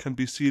path can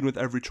be seen with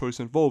every choice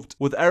involved.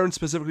 With Eren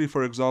specifically,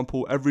 for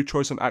example, every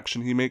choice and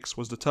action he makes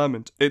was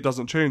determined. It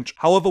doesn't change.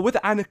 However, with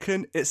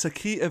Anakin, it's a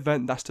key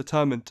event that's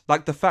determined,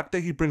 like the fact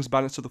that he brings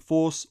balance to the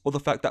Force, or the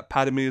fact that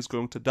Padme is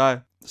going to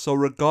die. So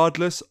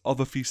regardless of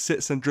if he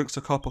sits and drinks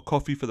a cup of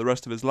coffee for the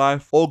rest of his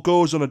life, or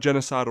goes on a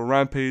genocidal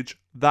rampage,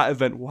 that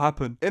event will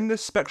happen. In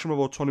this spectrum of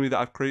autonomy that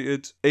I've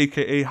created,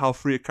 aka how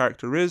free a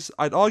character is,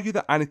 I'd argue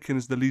that Anakin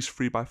is the least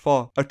free by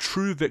far, a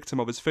true victim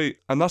of his fate,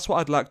 and that's what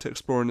I'd like to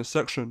explore in this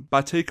section,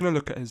 by taking a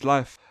look at his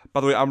life.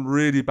 By the way, I'm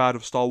really bad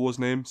with Star Wars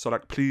names, so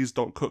like please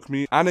don't cook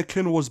me.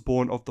 Anakin was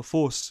born of the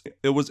Force.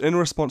 It was in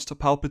response to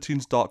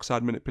Palpatine's dark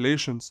side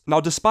manipulations. Now,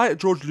 despite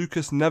George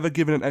Lucas never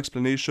giving an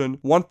explanation,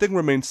 one thing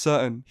remains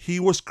certain: he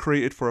was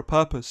created for a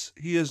purpose.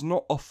 He is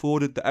not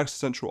afforded the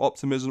existential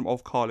optimism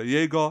of Carl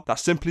Jaeger that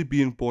simply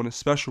being born is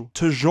special.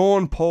 To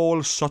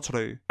Jean-Paul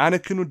Sartre,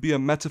 Anakin would be a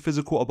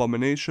metaphysical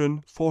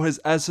abomination, for his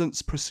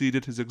essence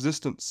preceded his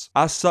existence.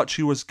 As such,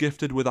 he was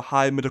gifted with a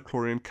high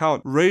midichlorian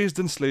count. Raised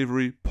in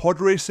slavery,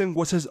 pod racing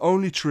was his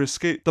only true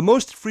escape, the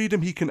most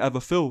freedom he can ever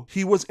feel.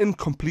 He was in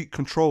complete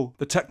control.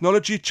 The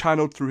technology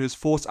channeled through his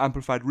force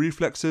amplified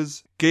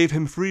reflexes gave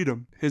him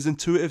freedom. His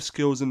intuitive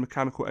skills in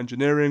mechanical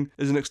engineering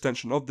is an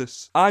extension of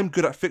this. I'm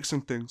good at fixing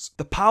things.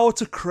 The power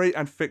to create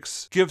and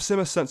fix gives him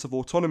a sense of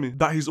autonomy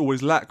that he's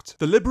always lacked.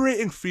 The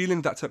liberating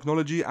feeling that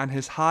technology and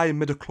his high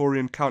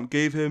midichlorian count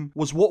gave him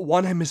was what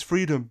won him his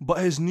freedom, but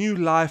his new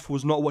life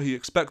was not what he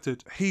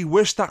expected. He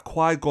wished that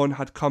Qui-Gon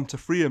had come to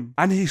free him,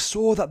 and he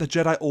saw that the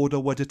Jedi Order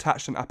were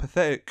detached and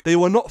apathetic. They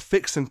were not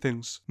fixing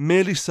things,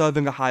 merely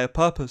serving a higher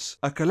purpose.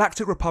 A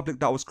galactic republic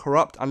that was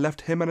corrupt and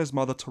left him and his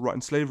mother to rot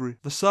in slavery.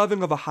 The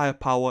serving of a higher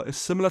power is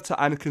similar to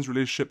Anakin's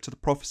relationship to the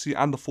prophecy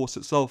and the Force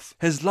itself.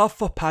 His love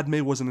for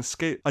Padme was an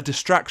escape, a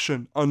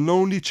distraction, a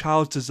lonely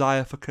child's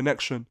desire for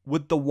connection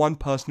with the one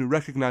person who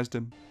recognized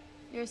him.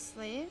 You're a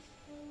slave?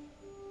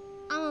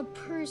 I'm a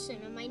person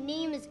and my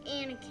name is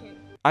Anakin.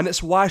 And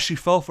it's why she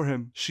fell for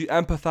him. She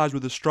empathized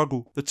with his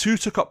struggle. The two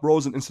took up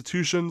roles in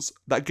institutions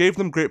that gave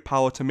them great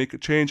power to make a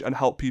change and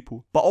help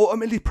people, but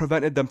ultimately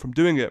prevented them from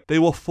doing it. They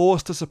were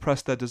forced to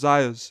suppress their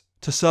desires,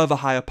 to serve a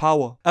higher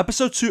power.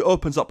 Episode 2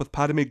 opens up with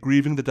Padme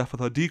grieving the death of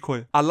her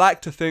decoy. I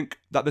like to think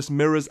that this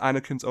mirrors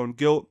Anakin's own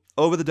guilt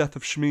over the death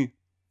of Shmi.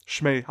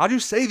 How do you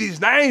say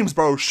these names,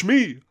 bro?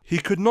 Shmi. He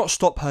could not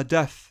stop her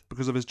death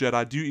because of his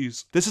Jedi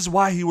duties. This is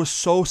why he was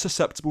so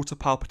susceptible to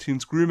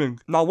Palpatine's grooming.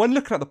 Now, when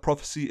looking at the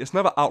prophecy, it's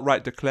never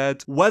outright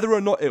declared. Whether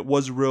or not it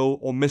was real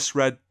or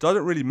misread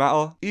doesn't really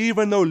matter,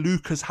 even though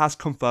Lucas has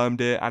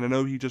confirmed it, and I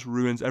know he just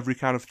ruins every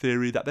kind of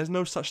theory that there's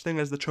no such thing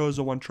as the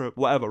Chosen One trope,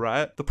 whatever,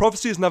 right? The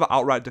prophecy is never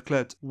outright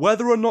declared.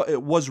 Whether or not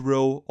it was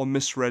real or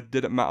misread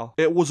didn't matter.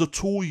 It was a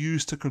tool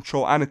used to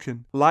control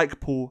Anakin.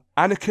 Like Paul,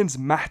 Anakin's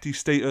Mahdi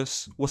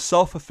status was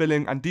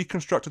self-fulfilling and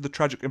deconstructed the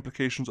tragic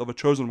implications of a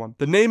Chosen One.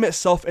 The name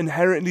itself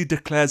inherently openly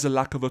declares a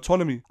lack of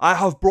autonomy. I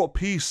have brought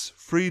peace,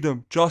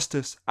 freedom,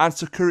 justice, and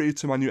security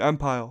to my new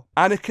empire.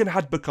 Anakin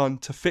had begun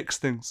to fix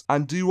things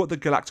and do what the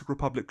Galactic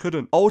Republic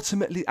couldn't.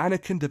 Ultimately,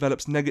 Anakin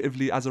develops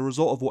negatively as a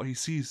result of what he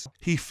sees.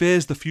 He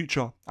fears the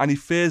future, and he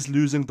fears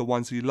losing the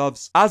ones he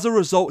loves. As a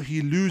result,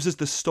 he loses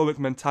the stoic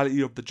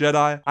mentality of the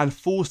Jedi and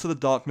falls to the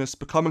darkness,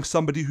 becoming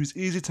somebody who's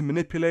easy to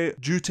manipulate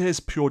due to his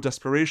pure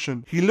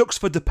desperation. He looks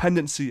for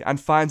dependency and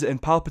finds it in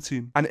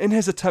Palpatine, and in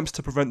his attempts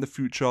to prevent the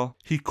future,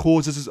 he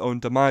causes his own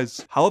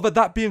demise. However,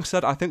 that being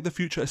said, I think the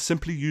future is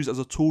simply used as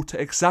a tool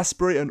to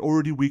exasperate an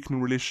already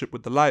weakening relationship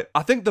with the light.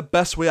 I think the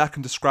best way I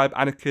can describe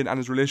Anakin and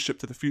his relationship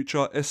to the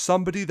future is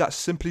somebody that's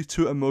simply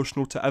too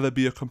emotional to ever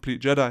be a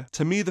complete Jedi.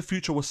 To me, the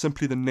future was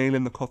simply the nail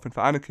in the coffin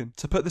for Anakin.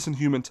 To put this in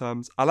human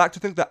terms, I like to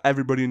think that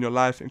everybody in your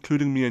life,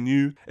 including me and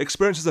you,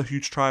 experiences a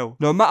huge trial.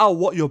 No matter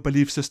what your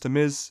belief system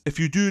is, if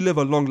you do live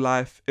a long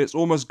life, it's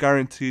almost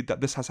guaranteed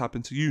that this has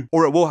happened to you,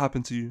 or it will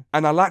happen to you.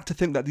 And I like to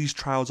think that these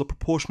trials are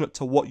proportionate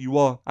to what you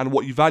are and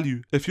what you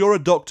value. If you're a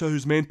doctor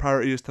whose main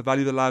priority is to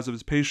value the lives of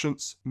his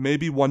patients,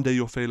 maybe one day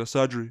you'll fail a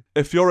surgery.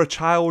 If you're a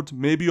child,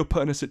 maybe you're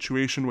put in a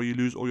situation where you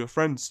lose all your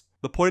friends.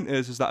 The point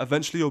is that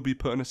eventually you'll be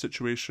put in a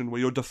situation where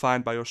you're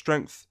defined by your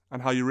strength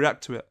and how you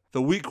react to it.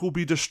 The weak will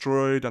be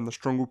destroyed and the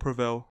strong will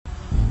prevail.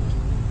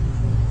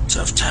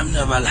 Tough time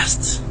never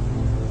lasts.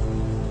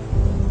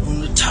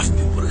 Only tough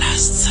people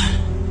last.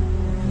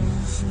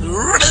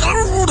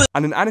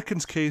 And in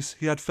Anakin's case,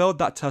 he had failed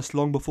that test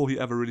long before he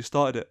ever really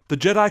started it. The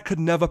Jedi could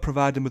never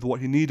provide him with what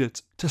he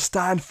needed to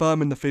stand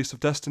firm in the face of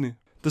destiny.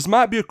 This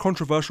might be a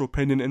controversial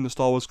opinion in the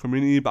Star Wars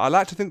community, but I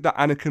like to think that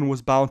Anakin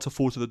was bound to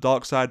fall to the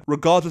dark side.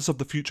 Regardless of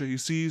the future he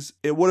sees,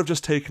 it would have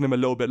just taken him a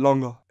little bit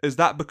longer. Is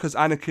that because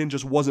Anakin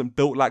just wasn't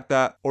built like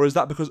that? Or is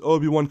that because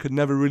Obi-Wan could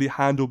never really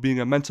handle being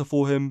a mentor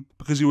for him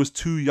because he was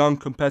too young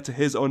compared to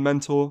his own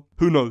mentor?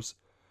 Who knows?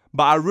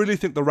 But I really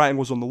think the writing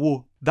was on the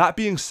wall. That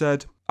being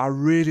said, I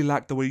really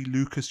like the way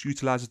Lucas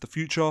utilizes the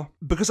future,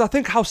 because I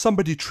think how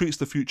somebody treats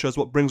the future is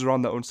what brings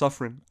around their own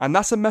suffering. And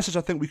that's a message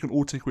I think we can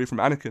all take away from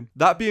Anakin.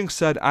 That being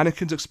said,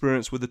 Anakin's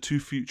experience with the two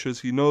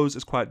futures he knows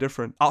is quite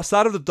different.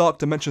 Outside of the Dark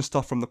Dimension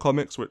stuff from the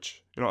comics,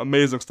 which, you know,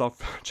 amazing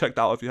stuff, check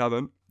that out if you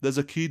haven't, there's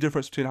a key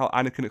difference between how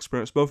Anakin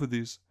experienced both of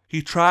these.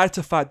 He tried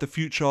to fight the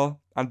future,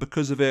 and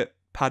because of it,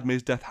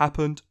 Padme's death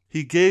happened.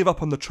 He gave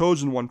up on the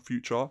Chosen One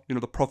future, you know,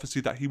 the prophecy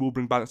that he will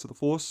bring balance to the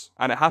Force,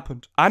 and it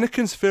happened.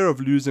 Anakin's fear of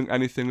losing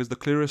anything is the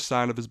clearest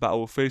sign of his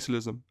battle with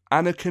fatalism.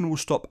 Anakin will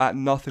stop at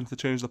nothing to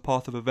change the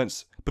path of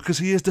events, because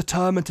he is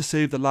determined to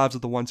save the lives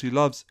of the ones he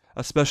loves,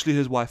 especially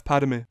his wife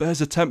Padme. But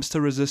his attempts to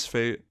resist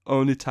fate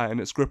only tighten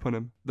its grip on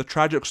him. The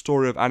tragic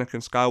story of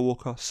Anakin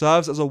Skywalker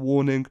serves as a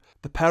warning,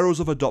 the perils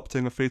of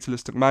adopting a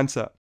fatalistic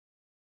mindset.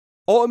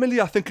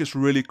 Ultimately, I think it's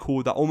really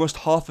cool that almost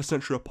half a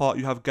century apart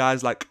you have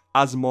guys like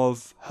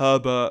Asimov,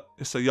 Herbert,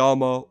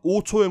 Isayama,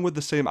 all toying with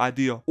the same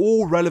idea,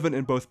 all relevant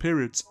in both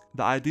periods.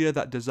 The idea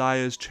that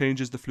desires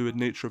changes the fluid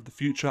nature of the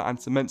future and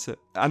cements it.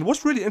 And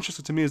what's really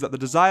interesting to me is that the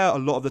desire a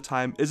lot of the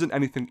time isn't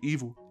anything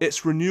evil.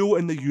 It's renewal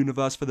in the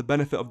universe for the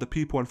benefit of the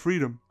people and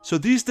freedom. So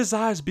these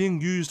desires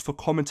being used for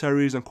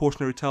commentaries and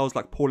cautionary tales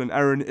like Paul and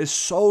Eren is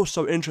so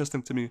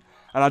interesting to me.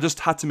 And I just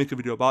had to make a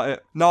video about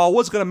it. Now, I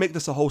was going to make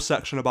this a whole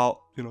section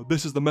about, you know,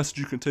 this is the message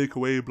you can take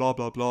away, blah,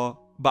 blah, blah.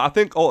 But I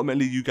think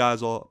ultimately you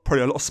guys are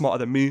probably a lot smarter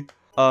than me.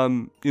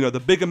 You know,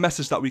 the bigger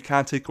message that we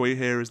can take away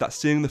here is that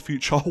seeing the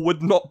future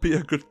would not be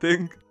a good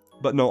thing.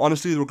 But no,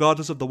 honestly,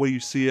 regardless of the way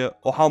you see it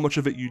or how much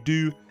of it you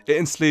do, it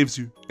enslaves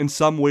you in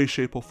some way,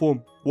 shape or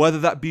form. Whether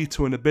that be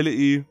to an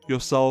ability,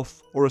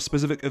 yourself, or a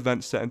specific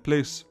event set in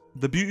place.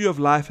 The beauty of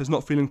life is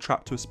not feeling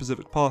trapped to a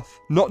specific path,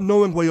 not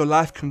knowing where your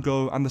life can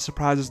go and the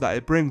surprises that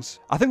it brings.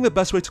 I think the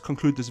best way to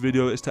conclude this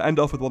video is to end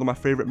off with one of my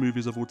favourite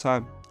movies of all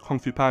time, Kung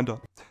Fu Panda.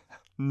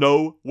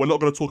 No, we're not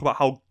going to talk about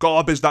how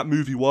garbage that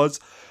movie was.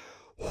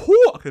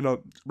 Whew. Okay,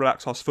 no,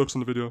 relax, I'll focus on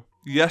the video.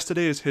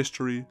 Yesterday is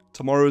history,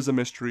 tomorrow is a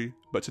mystery,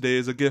 but today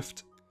is a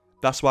gift.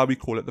 That's why we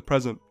call it the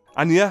present.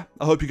 And yeah,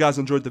 I hope you guys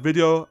enjoyed the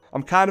video.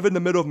 I'm kind of in the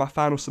middle of my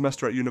final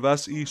semester at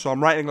university, so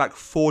I'm writing like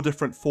 4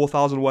 different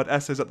 4,000 word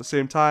essays at the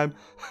same time,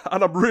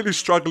 and I'm really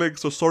struggling,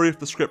 so sorry if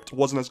the script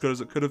wasn't as good as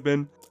it could have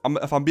been.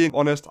 If I'm being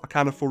honest, I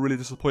kind of feel really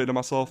disappointed in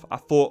myself. I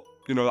thought,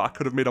 you know, I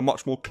could have made a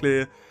much more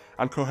clear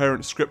and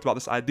coherent script about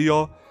this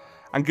idea,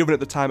 and given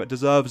it the time it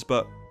deserves,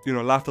 but, you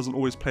know, life doesn't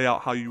always play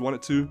out how you want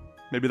it to.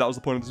 Maybe that was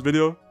the point of this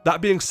video.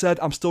 That being said,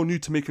 I'm still new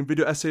to making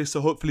video essays, so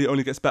hopefully it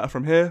only gets better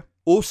from here.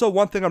 Also,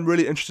 one thing I'm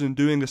really interested in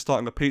doing is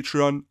starting a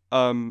Patreon.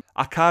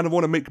 I kind of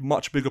want to make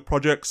much bigger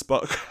projects,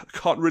 but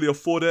can't really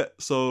afford it.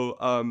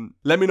 So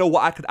let me know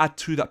what I could add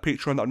to that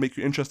Patreon that would make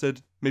you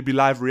interested. Maybe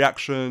live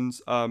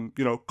reactions,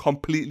 you know,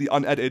 completely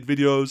unedited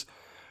videos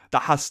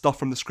that has stuff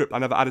from the script I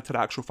never added to the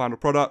actual final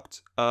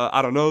product.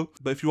 I don't know.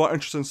 But if you are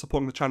interested in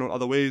supporting the channel in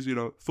other ways, you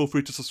know, feel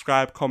free to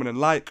subscribe, comment and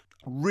like.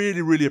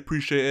 Really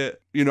appreciate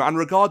it. You know, and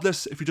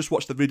regardless if you just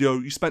watched the video,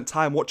 you spent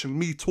time watching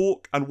me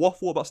talk and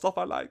waffle about stuff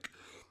I like.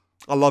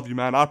 I love you,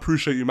 man. I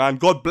appreciate you, man.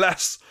 God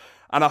bless.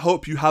 And I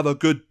hope you have a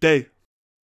good day.